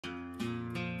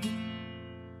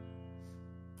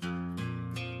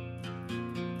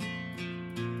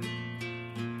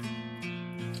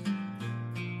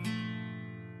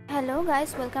Hello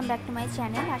guys, welcome back to my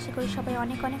channel. আশা করি সবাই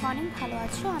অনেক অনেক অনেক ভালো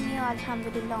আছো। আমিও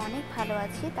আলহামদুলিল্লাহ অনেক ভালো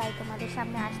আছি, তাই তোমাদের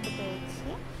সামনে আসতে পেরেছি।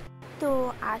 তো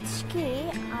আজকে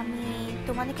আমি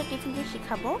তোমাদেরকে টিফিন দিয়ে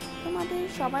শেখাবো। তোমাদের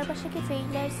সবার বাসায় কি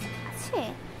ফেরিলাইটস আছে?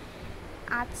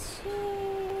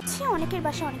 আছে অনেকের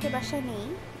বাসায় নেই।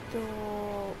 তো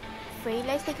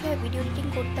ফেরিলাইটস দেখে ভিডিও এডিটিং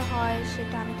করতে হয়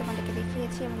সেটা আমি তোমাদেরকে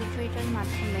দেখিয়েছি এবং ভিডিওটার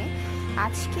মাধ্যমে।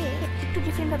 আজকে একটু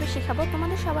ডিফারেন্টভাবে শেখাবো।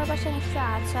 তোমাদের সবার বাসায় নিশ্চয়ই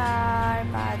আচার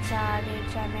বা জারের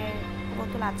জ্যামের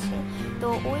বোতল আছে, তো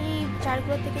ওই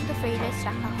জারগুলোতে কিন্তু ফেরিলাইটস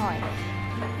রাখা হয়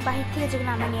বাহির থেকে,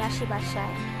 যেগুলো আমরা নিয়ে আসি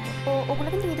বাসায়। তো ওগুলো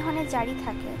কিন্তু এই ধরনের জারই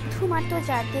থাকে। শুধুমাত্র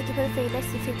জার দিয়ে কীভাবে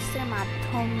ফেরিলাইটস ইফেক্টসের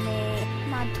মাধ্যমে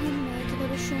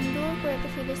কীভাবে সুন্দর করে একটা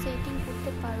ফেরিলাইটস এডিটিং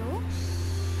করতে পারো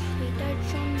সেটার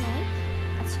জন্য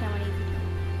আজকে আমার এই ভিডিও।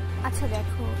 আচ্ছা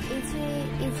দেখো, এই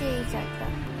যে এই জারটা,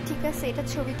 ঠিক আছে, এটা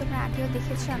ছবি তোমরা আগেও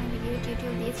দেখেছো, আমি ভিডিও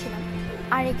টিউটোরিয়াল দিয়েছিলাম।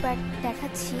 আর একবার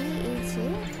দেখাচ্ছি। এই যে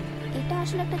এটা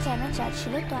আসলে একটা জ্যামের জার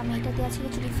ছিল, তো আমি এটা দিয়ে আজকে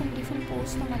কিছু ডিফারেন্ট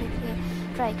পোস্ট তোমাদেরকে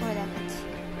ট্রাই করে দেখাচ্ছি।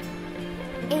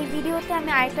 এই ভিডিওতে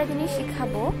আমি আরেকটা জিনিস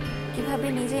শেখাবো, কিভাবে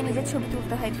নিজের ছবি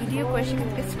তুলতে হয় ভিডিও করে, সেখান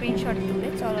থেকে স্ক্রিনশট তুলে।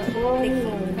 চলো দেখি।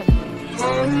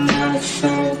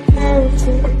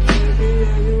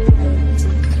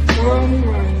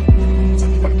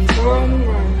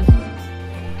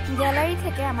 গ্যালারি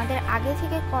থেকে আমাদের আগে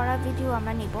থেকে করা ভিডিও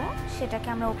আমরা নিব, সেটাকে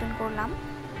আমরা ওপেন করলাম।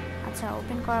 আচ্ছা,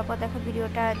 ওপেন করার পর দেখো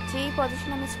ভিডিওটা যেই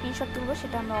পজিশনে আমি স্ক্রিনশট তুলবো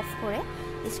সেটা আমরা অফ করে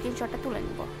স্ক্রিনশটটা তুলে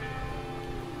নিব।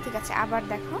 ঠিক আছে, আবার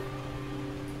দেখো,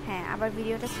 হ্যাঁ, আবার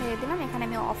ভিডিওটা ছেড়ে দিলাম। এখানে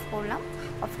আমি অফ করলাম,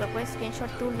 অফ করার পরে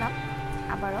স্ক্রিনশট তুললাম,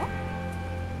 আবারও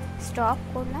স্টপ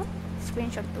করলাম,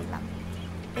 স্ক্রিনশট তুললাম।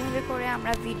 এভাবে করে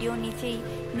আমরা ভিডিও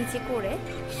নিচে করে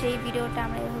সেই ভিডিওটা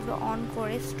আমরা এভাবে অন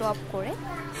করে স্টপ করে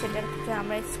সেটার থেকে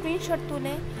আমরা স্ক্রিনশট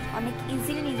তুলে অনেক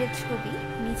ইজিলি নিজের ছবি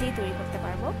নিজেই তৈরি করতে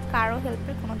পারবো। কারো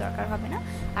হেল্পের কোনো দরকার হবে না।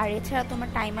 আর এছাড়া তোমরা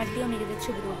টাইমার দিয়েও নিজেদের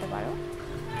ছবি তুলতে পারো।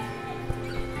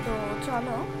 তো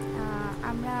চলো,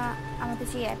 আমরা আমাদের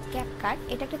যে অ্যাপ ক্যাপকাট,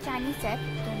 এটা একটা চাইনিজ অ্যাপ,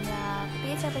 তোমরা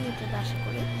পেয়ে যাবে ইউটিউবে আশা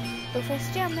করি। তো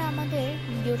ফার্স্টে আমরা আমাদের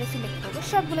ভিডিওটা সিলেক্ট করবো,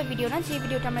 সবগুলো ভিডিও না, যে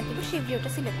ভিডিওটা আমরা দেবো সেই ভিডিওটা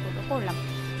সিলেক্ট করলাম।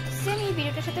 সেম এই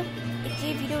ভিডিওটার সাথে যে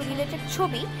ভিডিও রিলেটেড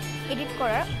ছবি এডিট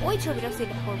করার ওই ছবিটা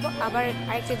সিলেক্ট করব। আবার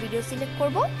আরেকটা ভিডিও সিলেক্ট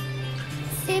করব,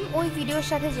 সেম ওই ভিডিওর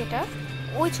সাথে যেটা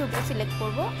ওই ছবিটা সিলেক্ট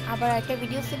করব। আবার আরেকটা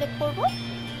ভিডিও সিলেক্ট করব,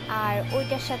 আর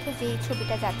ওইটার সাথে যেই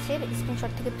ছবিটা যাচ্ছে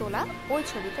স্ক্রিনশট থেকে তোলা ওই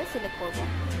ছবিটা সিলেক্ট করব।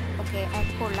 ওকে, অ্যাড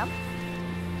করলাম।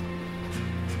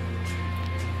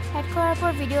 অ্যাড করার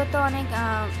পর ভিডিও তো অনেক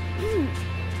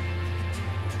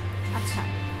আচ্ছা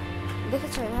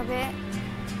দেখেছো, এভাবে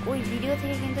ওই ভিডিও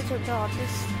থেকে কিন্তু ছবিটা অটো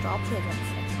স্টপ হয়ে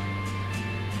যাচ্ছে,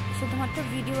 শুধুমাত্র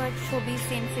ভিডিও আর ছবি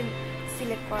সেম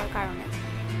সিলেক্ট করার কারণে।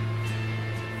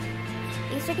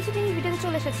 এক্সট্রা কিছু জিনিস ভিডিওতে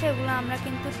চলে এসেছে, ওগুলো আমরা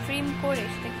কিন্তু ট্রিম করে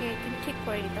সেটাকে কিন্তু ঠিক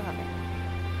করে দিতে হবে।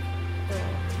 তো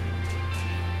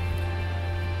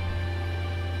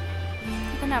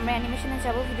এখানে আমরা অ্যানিমেশনে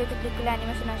যাব, ভিডিওতে ক্লিক করলে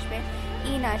অ্যানিমেশন আসবে,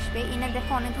 ইনে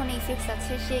দেখো অনেক ধরনের ইফেক্টস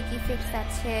আছে, শেক ইফেক্টস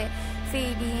আছে,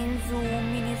 fade in, zoom,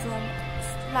 mini zoom,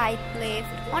 light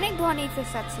left, অনেক ধরনের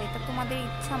ইফেক্টস আছে। তো তোমাদের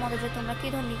ইচ্ছা মতো যে তোমরা কী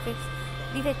ধরনের ইফেক্টস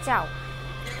দিতে চাও।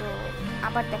 তো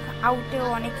আবার দেখো আউটেও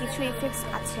অনেক কিছু ইফেক্টস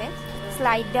আছে,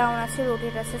 স্লাইড ডাউন আছে,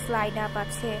 রোটেট আছে, স্লাইড আপ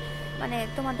আছে, মানে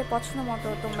তোমাদের পছন্দ মতো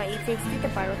তোমরা ইফেক্টস দিতে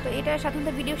পারো। তো এটা সাধারণত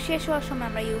ভিডিও শেষ হওয়ার সময়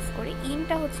আমরা ইউজ করি।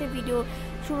 ইনটা হচ্ছে ভিডিও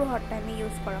শুরু হওয়ার টাইমে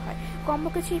ইউজ করা হয়। কম্বো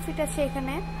কিছু ইফেক্ট আছে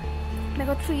এখানে,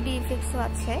 দেখো 3D ইফেক্টসও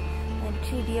আছে,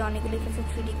 3D অনেকগুলো ইফেক্টস,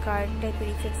 3D কার্ড টাইপের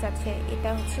ইফেক্টস আছে। এটা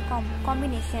হচ্ছে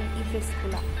কম্বিনেশন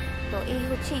ইফেক্টসগুলো। তো এই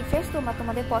হচ্ছে ইফেক্টস, তোমরা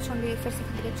তোমাদের পছন্দের ইফেক্টস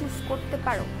এখান থেকে চুজ করতে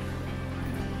পারো।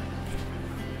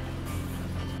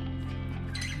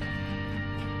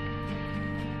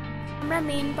 আমরা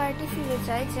মেইন পার্টে ফিরে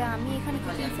যাই, যে আমি এখানে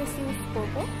কিছু ইফেক্টস ইউজ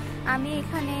করব। আমি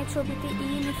এখানে ছবিতে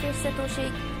ইন ইফেক্টসে, তো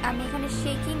আমি এখানে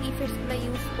শেকিং ইফেক্টসগুলো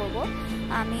ইউজ করব।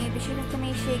 আমি বেশিরভাগ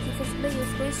এই শেক ইফেক্টসগুলো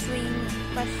ইউজ করি, সুইং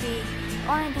বা শেক,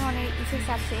 অনেক ধরনের ইফেক্টস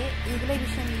আছে, এগুলোই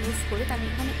বেশি আমি ইউজ করি। তো আমি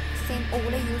এখানে সেম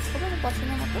ওগুলো ইউজ করবো আমার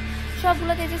পছন্দের মতো।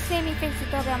 সবগুলোতে যে সেম ইফেক্টস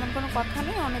দিতে হবে এমন কোনো কথা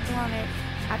নেই, অনেক ধরনের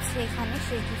আছে এখানে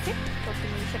শেক ইফেক্ট, তো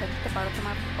তুমি সেটা দিতে পারো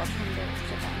তোমার পছন্দের,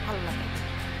 যেটা ভালো লাগে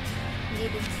দিয়ে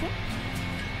দিচ্ছি।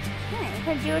 হ্যাঁ,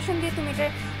 এখানে ডিউরেশন দিয়ে তুমি এটা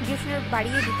ডিউরেশনের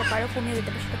বাড়িয়ে দিতে পারো, কমিয়ে দিতে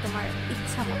পারো, সেটা তোমার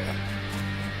ইচ্ছা মতো।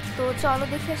 তো চলো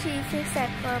দেখে আসি ইফেক্টস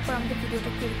অ্যাড করার পর আমাদের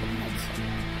ভিডিওটা কীরকম হয়েছে।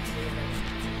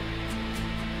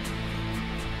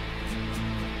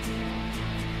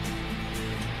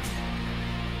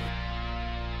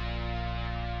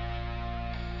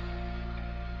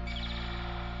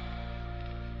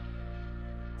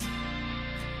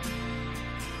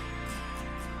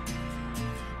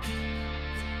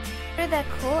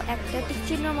 দেখো একটা টিক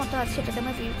চিহ্নের মতো আছে, এটাতে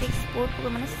আমরা ভিডিওটা এক্সপোর্ট করবো,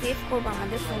 মানে সেভ করবো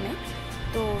আমাদের ফোনে।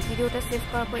 তো ভিডিওটা সেভ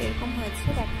করার পর এরকম হয়েছে।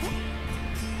 দেখো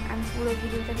আমি পুরো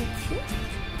ভিডিওটা দিচ্ছি।